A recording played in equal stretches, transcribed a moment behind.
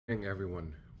Morning,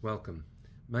 everyone. Welcome.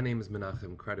 My name is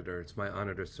Menachem Creditor. It's my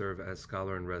honor to serve as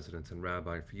scholar in residence and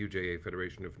rabbi for UJA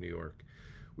Federation of New York.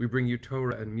 We bring you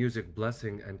Torah and music,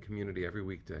 blessing, and community every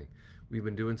weekday. We've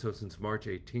been doing so since March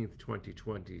 18th,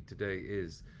 2020. Today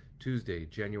is Tuesday,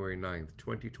 January 9th,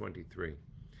 2023.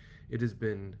 It has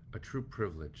been a true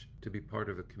privilege to be part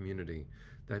of a community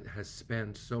that has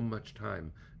spanned so much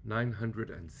time,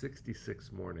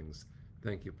 966 mornings.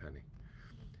 Thank you, Penny.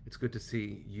 It's good to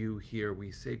see you here.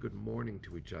 We say good morning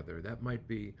to each other. That might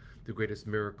be the greatest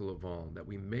miracle of all, that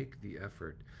we make the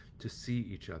effort to see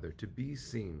each other, to be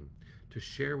seen, to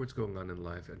share what's going on in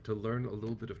life, and to learn a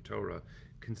little bit of Torah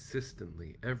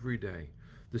consistently every day.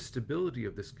 The stability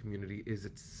of this community is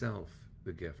itself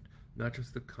the gift, not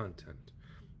just the content.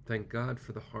 Thank God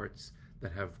for the hearts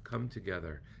that have come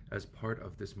together as part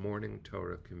of this morning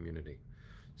Torah community.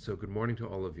 So good morning to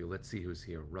all of you. Let's see who's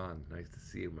here. Ron, nice to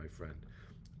see you, my friend.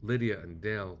 Lydia and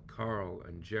Dale, Carl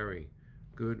and Jerry,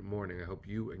 good morning. I hope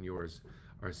you and yours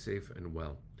are safe and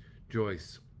well.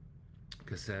 Joyce,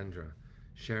 Cassandra,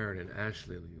 Sharon and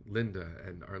Ashley, Linda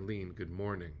and Arlene, good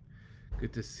morning.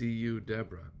 Good to see you,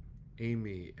 Deborah,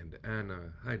 Amy and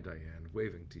Anna. Hi, Diane,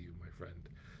 waving to you, my friend.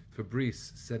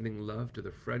 Fabrice, sending love to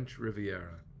the French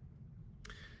Riviera.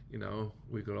 You know,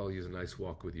 we could all use a nice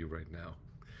walk with you right now.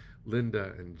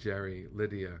 Linda and Jerry,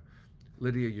 Lydia,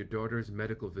 your daughter's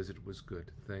medical visit was good.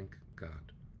 Thank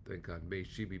God. Thank God. May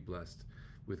she be blessed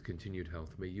with continued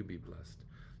health. May you be blessed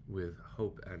with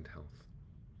hope and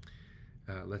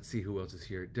health. Let's see who else is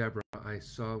here. Deborah, I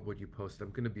saw what you posted.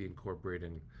 I'm going to be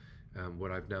incorporating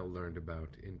what I've now learned about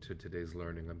into today's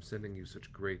learning. I'm sending you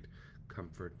such great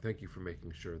comfort. Thank you for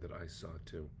making sure that I saw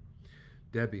too.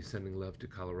 Debbie, sending love to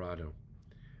Colorado.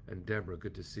 And Deborah,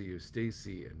 good to see you.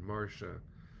 Stacy and Marcia.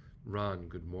 Ron,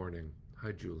 good morning.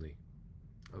 Hi, Julie.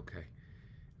 Okay.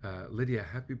 Lydia,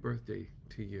 happy birthday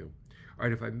to you. All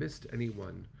right, if I missed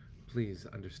anyone, please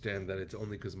understand that it's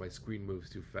only because my screen moves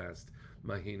too fast.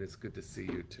 Maheen, it's good to see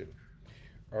you too.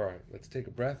 All right, let's take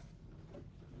a breath.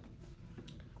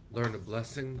 Learn a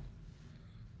blessing.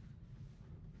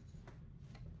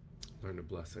 Learn a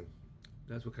blessing.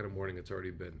 That's what kind of morning it's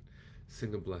already been.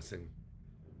 Sing a blessing.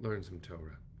 Learn some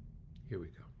Torah. Here we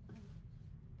go.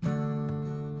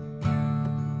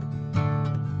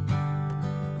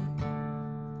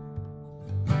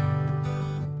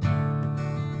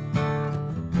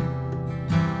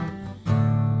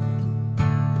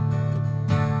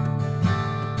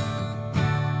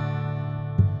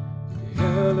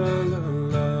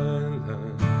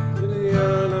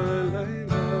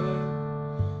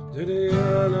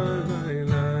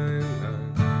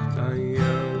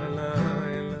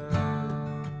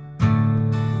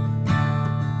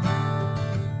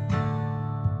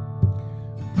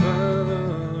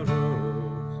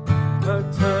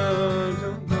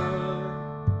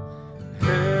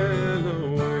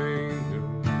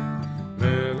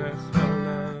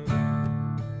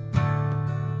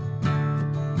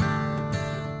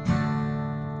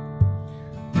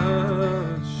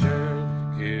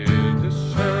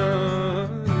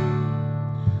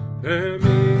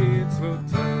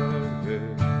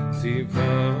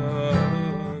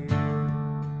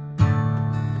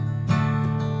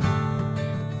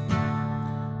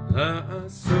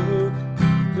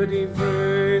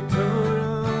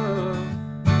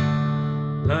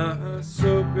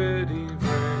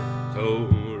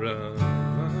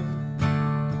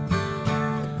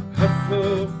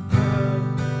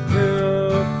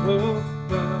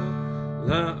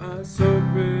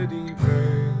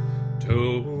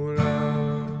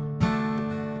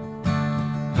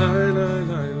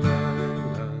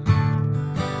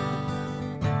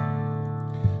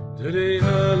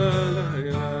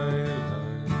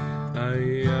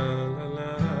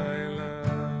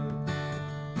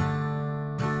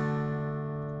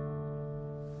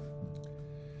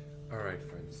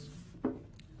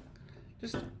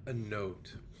 A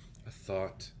note, a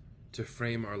thought to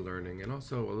frame our learning, and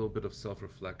also a little bit of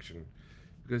self-reflection,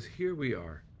 because here we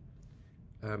are,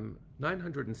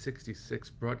 966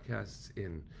 broadcasts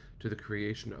in to the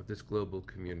creation of this global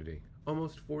community,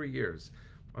 almost 4 years.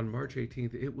 On March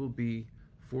 18th, it will be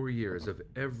 4 years of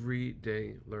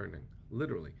everyday learning,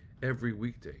 literally every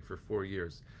weekday for 4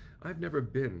 years. I've never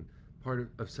been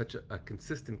part of such a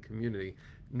consistent community,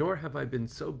 nor have I been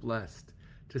so blessed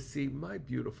to see my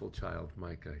beautiful child,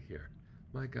 Micah, here.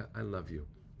 Micah, I love you.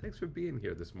 Thanks for being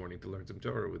here this morning to learn some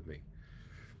Torah with me.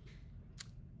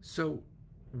 So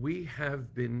we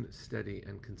have been steady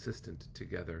and consistent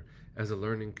together as a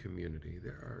learning community.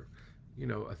 There are,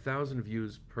 1,000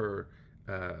 views per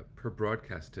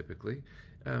broadcast typically,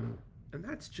 and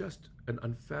that's just an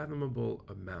unfathomable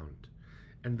amount.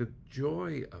 And the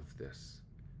joy of this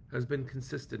has been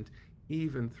consistent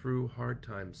even through hard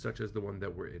times such as the one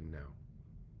that we're in now.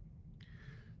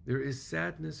 There is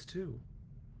sadness too.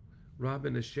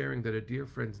 Robin is sharing that a dear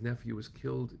friend's nephew was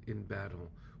killed in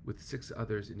battle with 6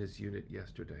 others in his unit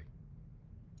yesterday.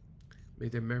 May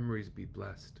their memories be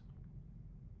blessed.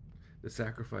 The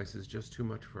sacrifice is just too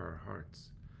much for our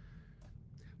hearts.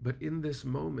 But in this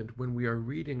moment, when we are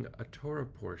reading a Torah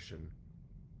portion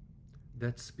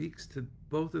that speaks to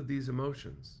both of these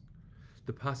emotions,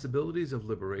 the possibilities of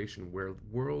liberation where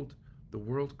the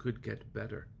world could get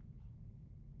better,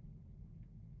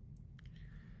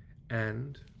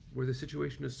 and where the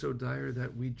situation is so dire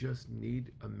that we just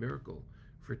need a miracle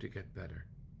for it to get better.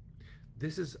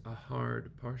 This is a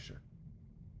hard parsha.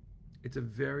 It's a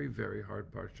very, very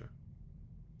hard parsha.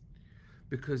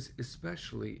 Because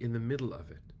especially in the middle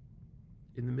of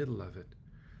it,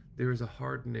 there is a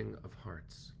hardening of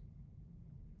hearts.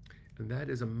 And that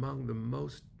is among the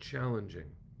most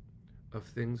challenging of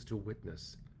things to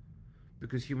witness,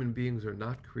 because human beings are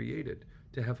not created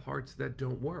to have hearts that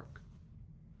don't work.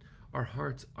 Our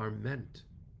hearts are meant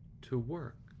to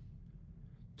work,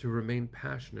 to remain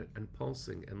passionate and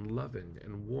pulsing and loving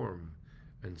and warm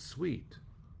and sweet.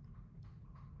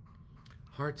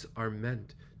 Hearts are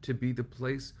meant to be the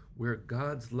place where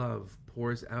God's love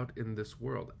pours out in this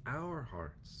world. Our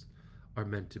hearts are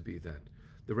meant to be that.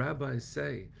 The rabbis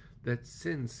say that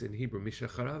since, in Hebrew,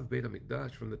 Mishacharav Beit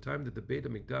HaMikdash, from the time that the Beit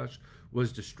HaMikdash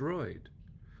was destroyed,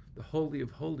 the Holy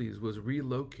of Holies was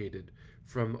relocated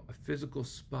from a physical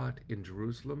spot in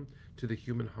Jerusalem to the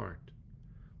human heart,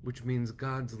 which means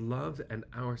God's love and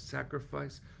our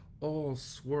sacrifice all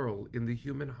swirl in the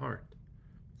human heart.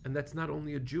 And that's not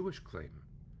only a Jewish claim.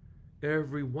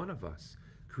 Every one of us,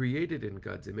 created in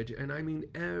God's image, and I mean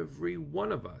every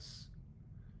one of us,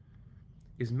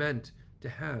 is meant to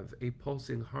have a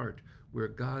pulsing heart where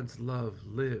God's love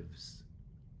lives.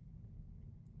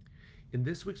 In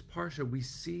this week's Parsha, we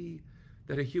see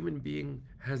that a human being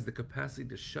has the capacity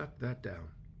to shut that down.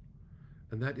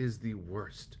 And that is the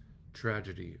worst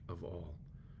tragedy of all.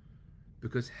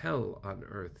 Because hell on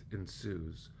earth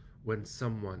ensues when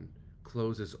someone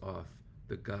closes off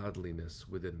the godliness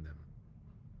within them.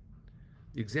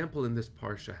 The example in this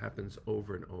Parsha happens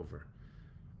over and over.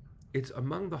 It's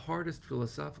among the hardest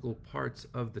philosophical parts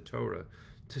of the Torah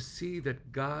to see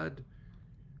that God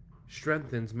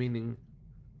strengthens, meaning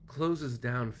closes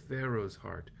down Pharaoh's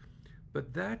heart.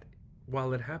 But that,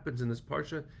 while it happens in this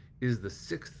Parsha, is the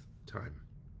 6th time.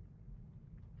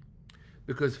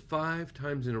 Because 5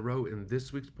 times in a row in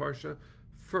this week's Parsha,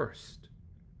 first,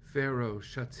 Pharaoh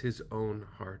shuts his own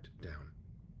heart down.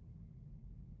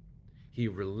 He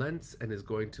relents and is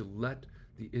going to let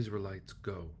the Israelites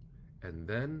go, and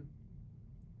then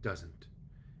doesn't.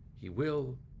 He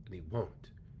will and he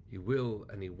won't. He will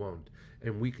and he won't.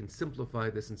 And we can simplify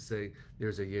this and say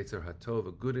there's a Yetzer HaTov,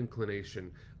 a good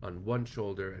inclination on one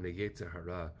shoulder, and a Yetzer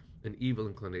Hara, an evil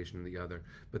inclination on the other.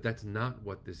 But that's not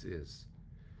what this is.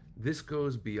 This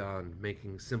goes beyond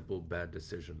making simple bad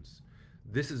decisions.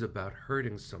 This is about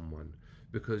hurting someone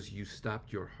because you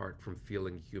stopped your heart from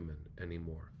feeling human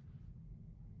anymore.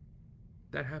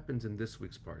 That happens in this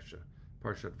week's Parsha,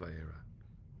 Parshat Vayera.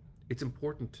 It's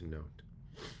important to note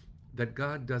that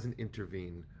God doesn't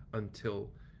intervene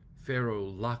until Pharaoh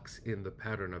locks in the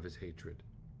pattern of his hatred.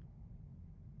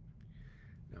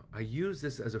 Now, I use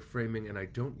this as a framing, and I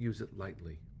don't use it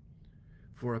lightly,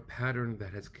 for a pattern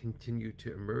that has continued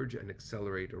to emerge and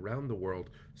accelerate around the world,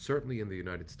 certainly in the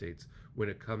United States, when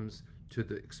it comes to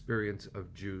the experience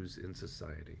of Jews in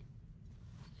society.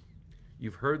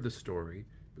 You've heard the story,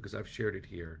 because I've shared it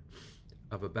here,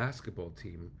 of a basketball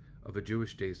team of a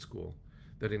Jewish day school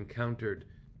that encountered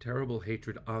terrible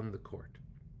hatred on the court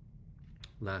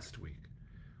last week,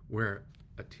 where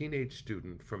a teenage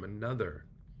student from another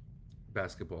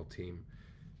basketball team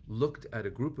looked at a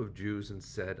group of Jews and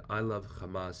said, "I love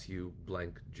Hamas, you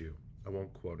blank Jew." I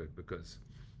won't quote it because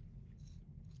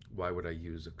why would I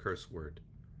use a curse word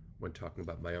when talking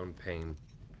about my own pain?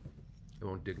 I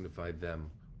won't dignify them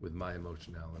with my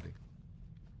emotionality.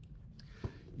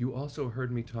 You also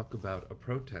heard me talk about a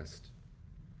protest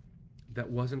that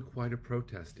wasn't quite a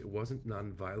protest. It wasn't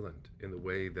nonviolent in the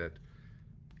way that,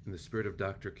 in the spirit of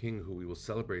Dr. King, who we will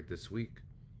celebrate this week,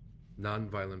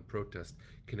 nonviolent protest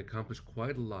can accomplish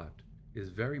quite a lot, is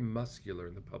very muscular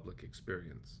in the public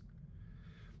experience.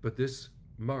 But this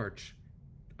march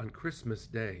on Christmas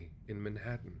Day in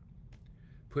Manhattan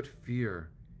put fear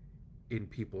in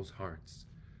people's hearts,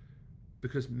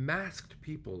 because masked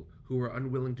people who were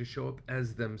unwilling to show up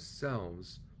as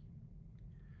themselves,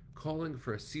 calling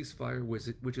for a ceasefire,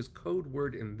 which is code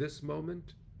word in this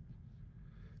moment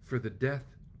for the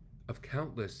death of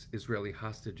countless Israeli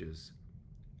hostages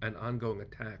and ongoing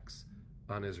attacks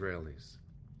on Israelis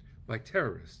by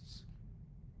terrorists.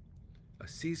 A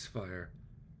ceasefire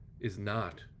is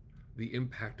not the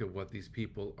impact of what these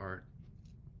people are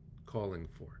calling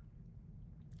for.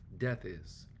 Death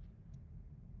is.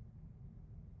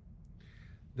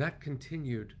 That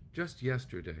continued just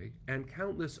yesterday and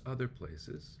countless other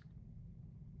places,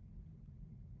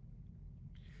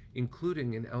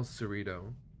 including in El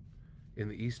Cerrito in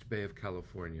the East Bay of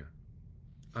California.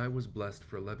 I was blessed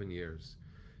for 11 years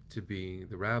to be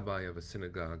the rabbi of a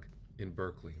synagogue in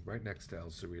Berkeley, right next to El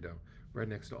Cerrito, right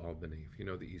next to Albany, if you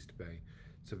know the East Bay.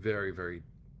 It's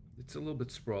it's a little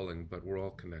bit sprawling, but we're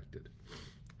all connected.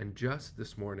 And just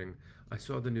this morning, I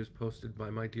saw the news posted by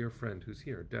my dear friend who's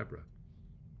here, Deborah.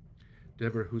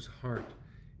 Deborah, whose heart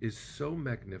is so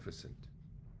magnificent,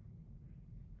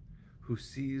 who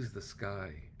sees the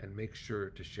sky and makes sure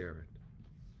to share it,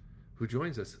 who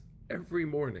joins us every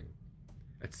morning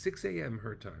at 6 a.m.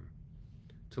 her time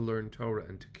to learn Torah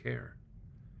and to care.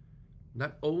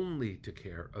 Not only to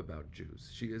care about Jews,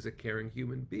 she is a caring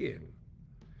human being.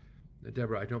 Now,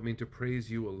 Deborah, I don't mean to praise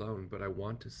you alone, but I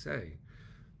want to say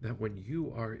that when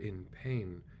you are in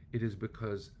pain, it is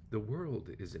because the world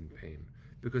is in pain,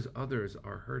 because others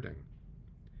are hurting.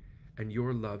 And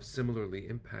your love similarly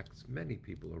impacts many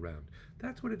people around.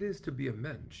 That's what it is to be a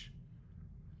mensch.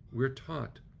 We're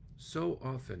taught so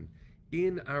often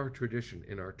in our tradition,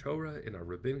 in our Torah, in our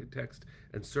rabbinic text,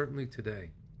 and certainly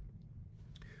today,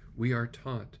 we are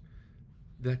taught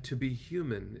that to be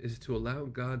human is to allow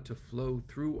God to flow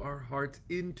through our hearts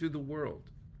into the world.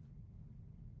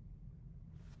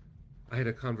 I had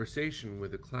a conversation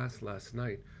with a class last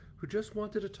night who just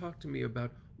wanted to talk to me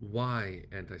about why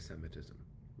anti-Semitism.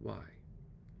 Why?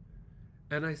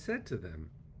 And I said to them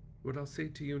what I'll say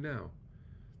to you now.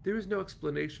 There is no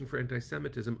explanation for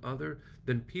anti-Semitism other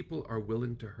than people are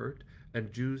willing to hurt,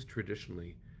 and Jews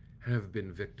traditionally have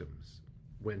been victims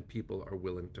when people are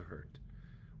willing to hurt.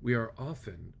 We are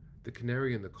often the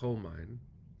canary in the coal mine,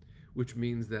 which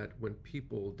means that when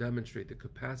people demonstrate the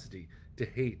capacity to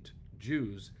hate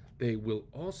Jews, they will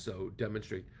also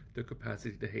demonstrate the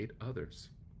capacity to hate others,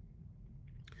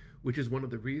 which is one of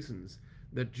the reasons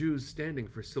that Jews standing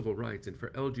for civil rights and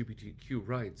for LGBTQ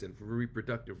rights and for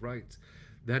reproductive rights,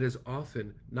 that is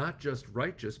often not just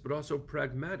righteous, but also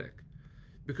pragmatic.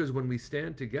 Because when we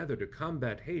stand together to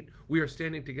combat hate, we are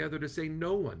standing together to say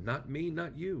no one, not me,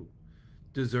 not you,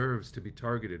 deserves to be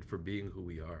targeted for being who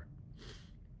we are.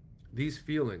 These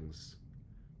feelings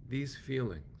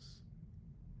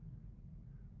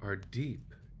are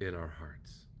deep in our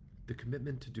hearts. The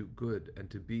commitment to do good and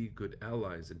to be good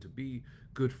allies and to be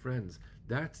good friends,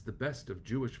 that's the best of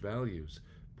Jewish values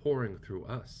pouring through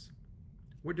us.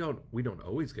 We don't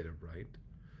always get it right,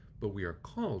 but we are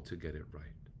called to get it right.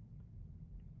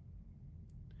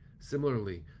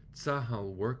 Similarly,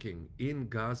 Tzahal working in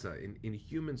Gaza in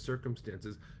human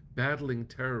circumstances, battling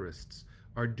terrorists,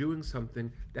 are doing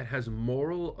something that has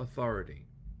moral authority.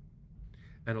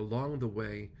 And along the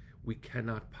way, we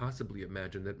cannot possibly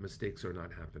imagine that mistakes are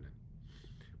not happening.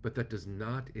 But that does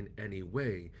not in any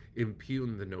way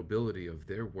impugn the nobility of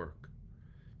their work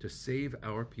to save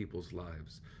our people's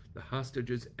lives, the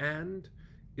hostages and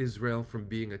Israel from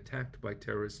being attacked by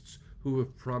terrorists who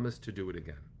have promised to do it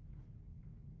again.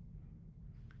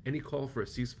 Any call for a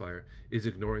ceasefire is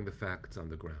ignoring the facts on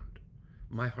the ground.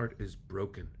 My heart is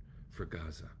broken for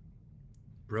Gaza.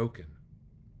 Broken.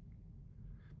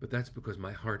 But that's because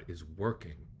my heart is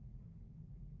working.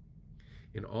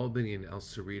 In Albany and El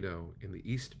Cerrito, in the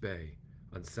East Bay,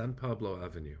 on San Pablo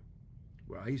Avenue,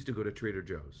 where I used to go to Trader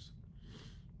Joe's,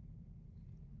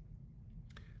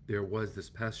 there was this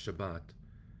past Shabbat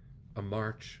a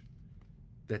march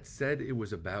that said it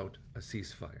was about a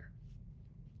ceasefire.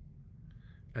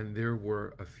 And there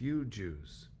were a few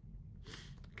Jews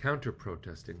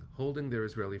counter-protesting, holding their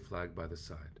Israeli flag by the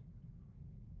side.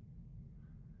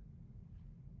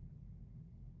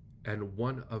 And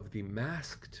one of the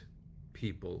masked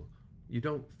people, you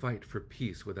don't fight for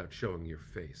peace without showing your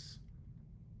face.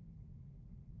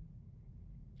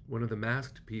 One of the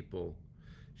masked people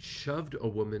shoved a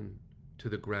woman to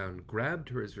the ground, grabbed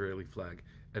her Israeli flag,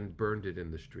 and burned it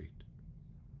in the street.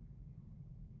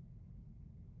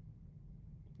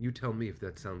 You tell me if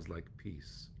that sounds like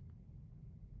peace.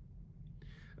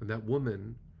 And that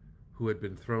woman who had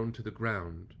been thrown to the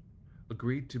ground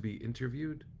agreed to be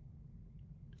interviewed,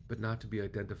 but not to be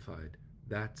identified.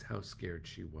 That's how scared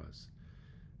she was.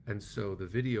 And so the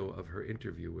video of her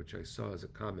interview, which I saw as a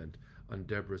comment on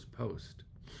Deborah's post,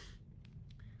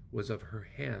 was of her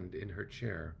hand in her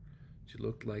chair. She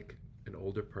looked like an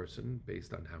older person,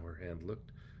 based on how her hand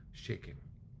looked, shaking.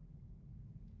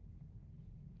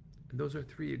 And those are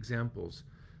three examples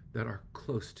that are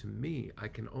close to me. I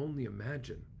can only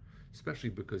imagine, especially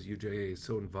because UJA is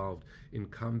so involved in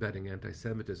combating anti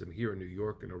Semitism here in New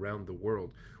York and around the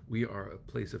world. We are a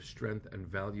place of strength and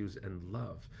values and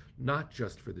love, not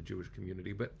just for the Jewish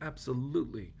community, but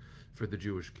absolutely for the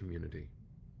Jewish community.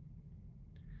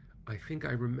 I think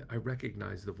I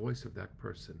recognize the voice of that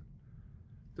person.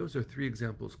 Those are three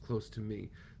examples close to me.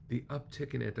 The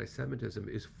uptick in anti Semitism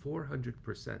is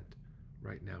 400%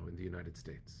 right now in the United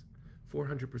States.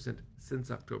 400%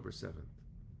 since October 7th.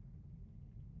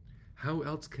 How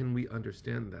else can we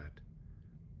understand that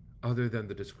other than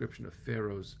the description of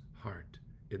Pharaoh's heart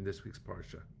in this week's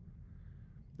Parsha?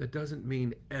 That doesn't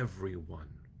mean everyone.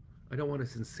 I don't want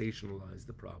to sensationalize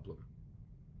the problem.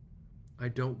 I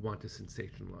don't want to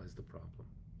sensationalize the problem.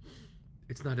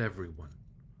 It's not everyone.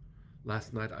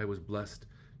 Last night I was blessed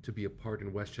to be a part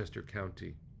in Westchester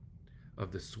County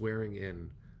of the swearing in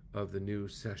of the new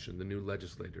session, the new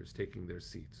legislators taking their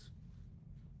seats.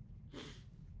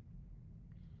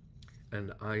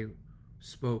 And I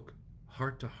spoke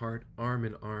heart to heart, arm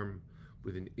in arm,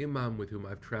 with an imam with whom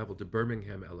I've traveled to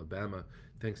Birmingham, Alabama,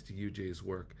 thanks to UJ's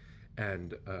work,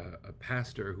 and a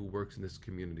pastor who works in this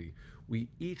community. We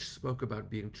each spoke about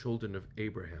being children of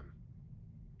Abraham.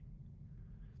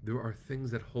 There are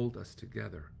things that hold us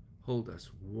together, hold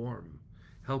us warm,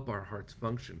 help our hearts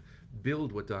function,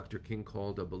 build what Dr. King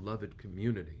called a beloved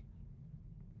community.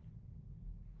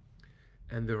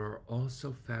 And there are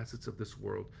also facets of this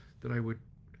world that I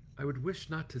would wish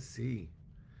not to see.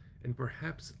 And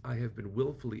perhaps I have been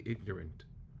willfully ignorant.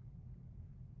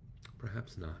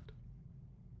 Perhaps not.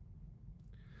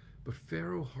 But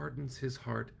Pharaoh hardens his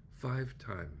heart 5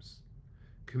 times,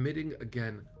 committing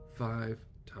again 5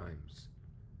 times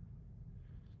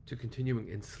to continuing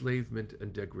enslavement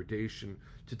and degradation,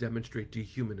 to demonstrate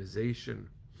dehumanization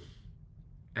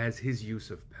as his use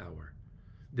of power.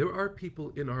 There are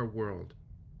people in our world,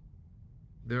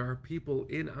 there are people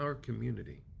in our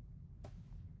community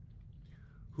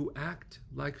who act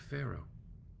like Pharaoh.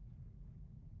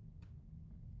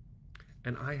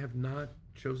 And I have not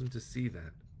chosen to see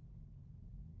that.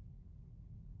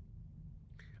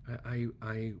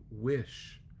 I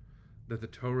wish that the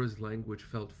Torah's language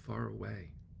felt far away.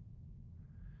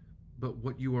 But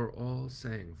what you are all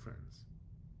saying, friends,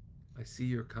 I see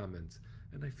your comments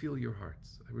and I feel your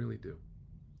hearts, I really do,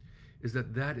 is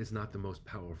that that is not the most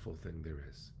powerful thing there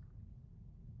is.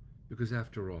 Because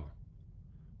after all,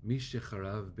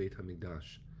 Mishecharav Beit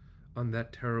HaMikdash, on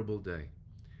that terrible day,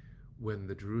 when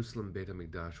the Jerusalem Beit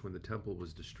HaMikdash, when the temple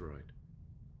was destroyed,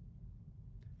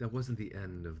 that wasn't the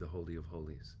end of the Holy of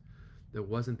Holies. That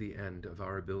wasn't the end of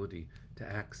our ability to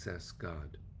access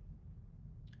God.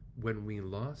 When we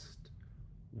lost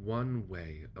one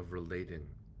way of relating,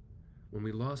 when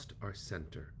we lost our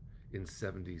center in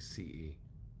 70 CE,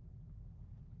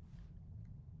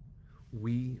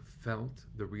 we felt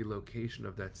the relocation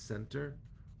of that center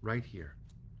right here,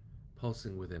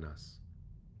 pulsing within us.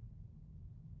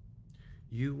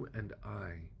 You and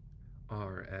I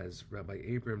are, as Rabbi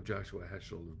Abraham Joshua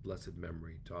Heschel of blessed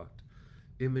memory taught,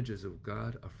 images of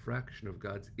God, a fraction of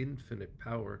God's infinite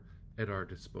power at our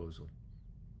disposal.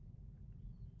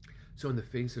 So in the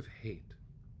face of hate,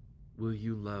 will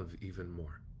you love even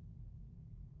more?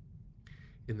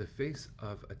 In the face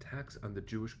of attacks on the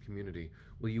Jewish community,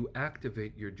 will you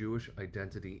activate your Jewish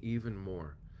identity even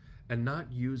more and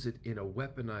not use it in a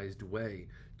weaponized way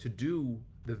to do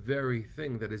the very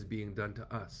thing that is being done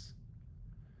to us?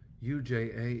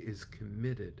 UJA is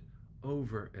committed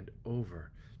over and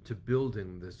over to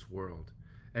building this world,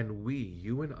 and we,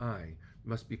 you and I,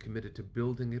 must be committed to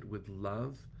building it with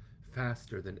love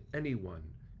faster than anyone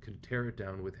can tear it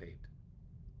down with hate.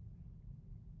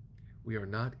 We are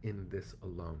not in this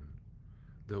alone,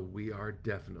 though we are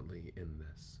definitely in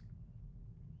this.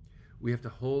 We have to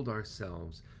hold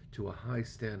ourselves to a high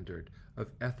standard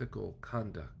of ethical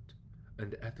conduct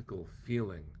and ethical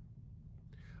feeling,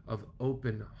 of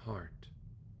open heart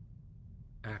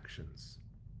actions,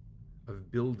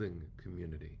 of building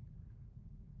community,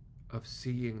 of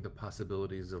seeing the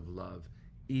possibilities of love,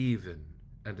 even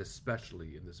and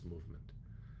especially in this movement.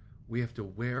 We have to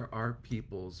wear our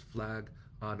people's flag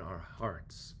on our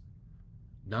hearts,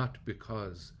 not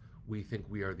because we think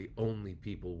we are the only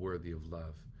people worthy of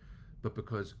love, but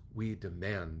because we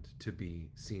demand to be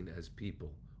seen as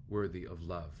people worthy of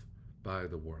love by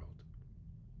the world.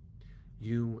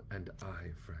 You and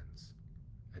I, friends,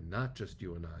 and not just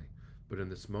you and I, but in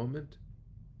this moment,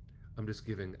 I'm just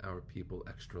giving our people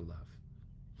extra love.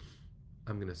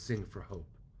 I'm going to sing for hope.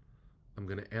 I'm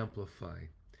going to amplify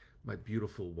my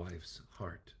beautiful wife's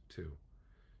heart, too.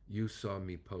 You saw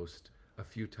me post a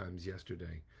few times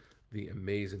yesterday the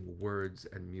amazing words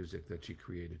and music that she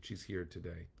created. She's here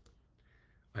today.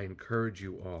 I encourage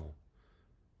you all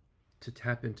to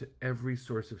tap into every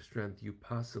source of strength you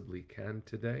possibly can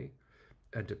today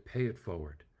and to pay it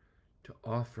forward, to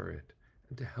offer it,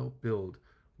 and to help build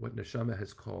what Neshama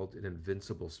has called an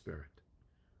invincible spirit.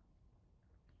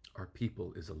 Our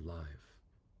people is alive.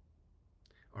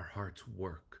 Our hearts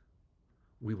work.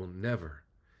 We will never,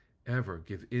 ever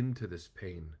give in to this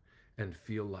pain and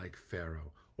feel like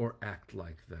Pharaoh or act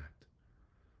like that.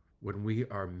 When we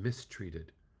are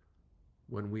mistreated,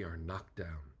 when we are knocked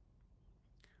down,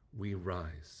 we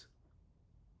rise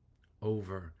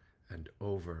over and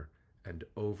over and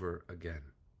over again.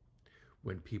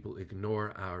 When people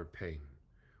ignore our pain,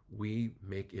 we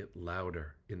make it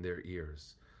louder in their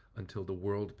ears until the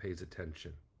world pays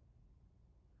attention.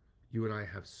 You and I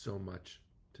have so much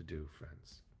to do,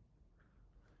 friends.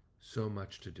 So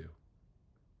much to do.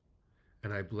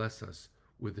 And I bless us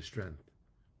with the strength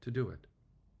to do it.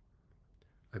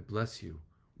 I bless you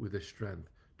with the strength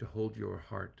to hold your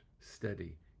heart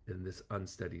steady in this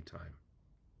unsteady time.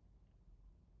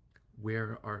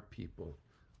 Wear our people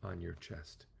on your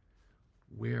chest.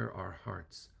 Wear our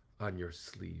hearts on your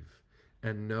sleeve.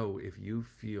 And know if you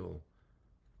feel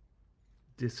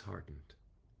disheartened,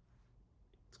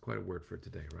 it's quite a word for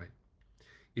today, right?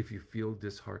 If you feel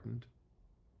disheartened,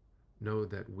 know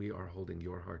that we are holding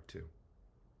your heart too.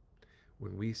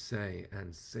 When we say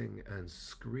and sing and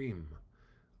scream,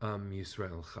 Am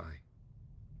Yisrael Chai,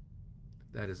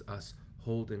 that is us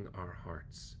holding our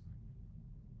hearts.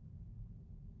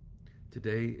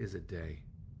 Today is a day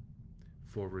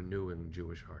for renewing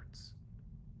Jewish hearts.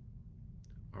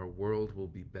 Our world will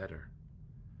be better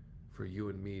for you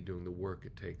and me doing the work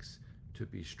it takes to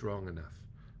be strong enough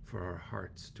for our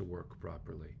hearts to work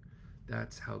properly.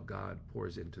 That's how God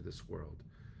pours into this world.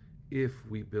 If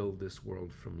we build this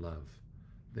world from love,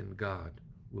 then God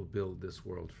will build this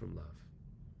world from love.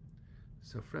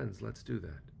 So friends, let's do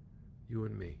that. You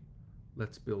and me.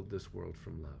 Let's build this world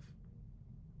from love.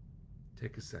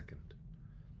 Take a second.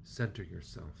 Center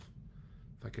yourself.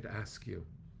 If I could ask you,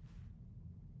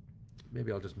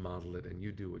 maybe I'll just model it and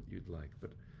you do what you'd like,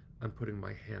 but I'm putting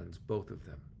my hands, both of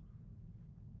them,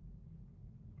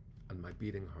 on my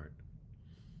beating heart.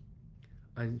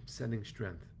 I'm sending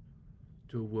strength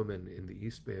to a woman in the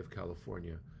East Bay of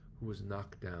California who was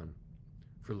knocked down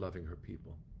for loving her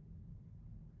people.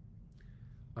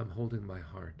 I'm holding my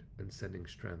heart and sending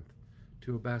strength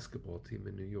to a basketball team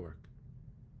in New York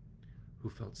who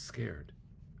felt scared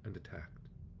and attacked.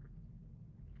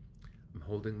 I'm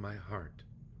holding my heart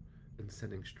and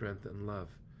sending strength and love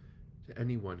to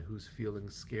anyone who's feeling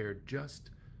scared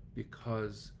just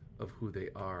because of who they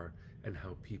are and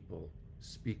how people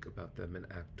speak about them and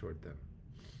act toward them.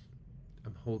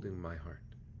 I'm holding my heart.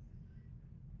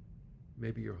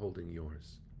 Maybe you're holding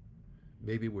yours.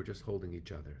 Maybe we're just holding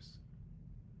each other's.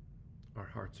 Our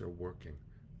hearts are working,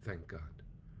 thank God.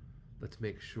 Let's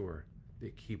make sure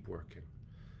they keep working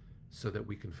so that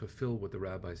we can fulfill what the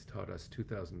rabbis taught us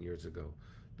 2,000 years ago.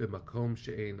 B'makom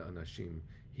she'ein anashim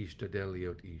hishtadel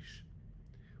liot ish.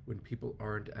 When people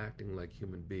aren't acting like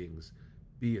human beings,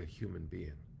 be a human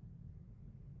being.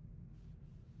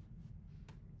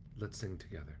 Let's sing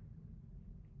together.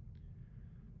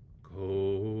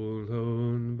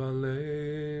 Kolon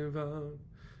baleva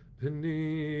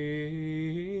penima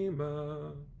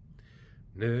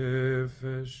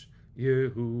nefesh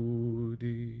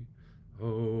Yehudi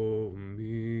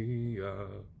homia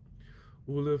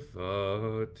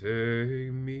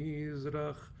ulefate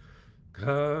mizrach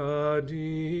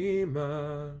kadima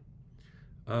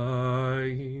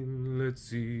ayin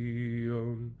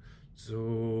letzion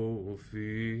Sophia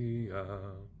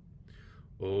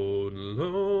Od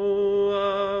lo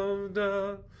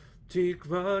avda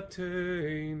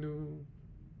tikvatenu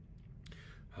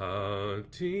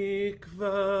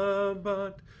Hatikva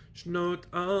bat shnot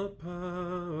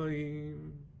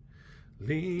alpayim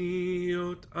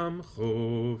Liot am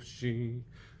chofshi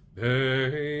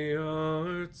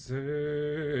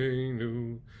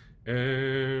be'artzenu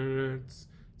Eretz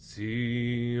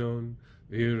Zion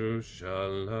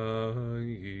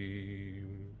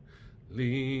Yerushalayim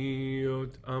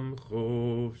Liot am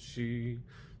chofshi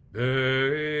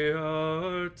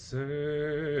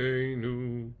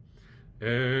be'artzenu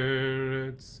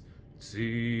Eretz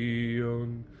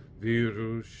Zion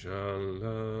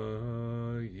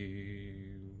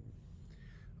Yerushalayim.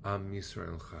 Am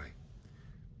Yisrael Chai.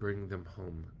 Bring them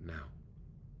home now.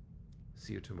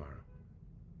 See you tomorrow.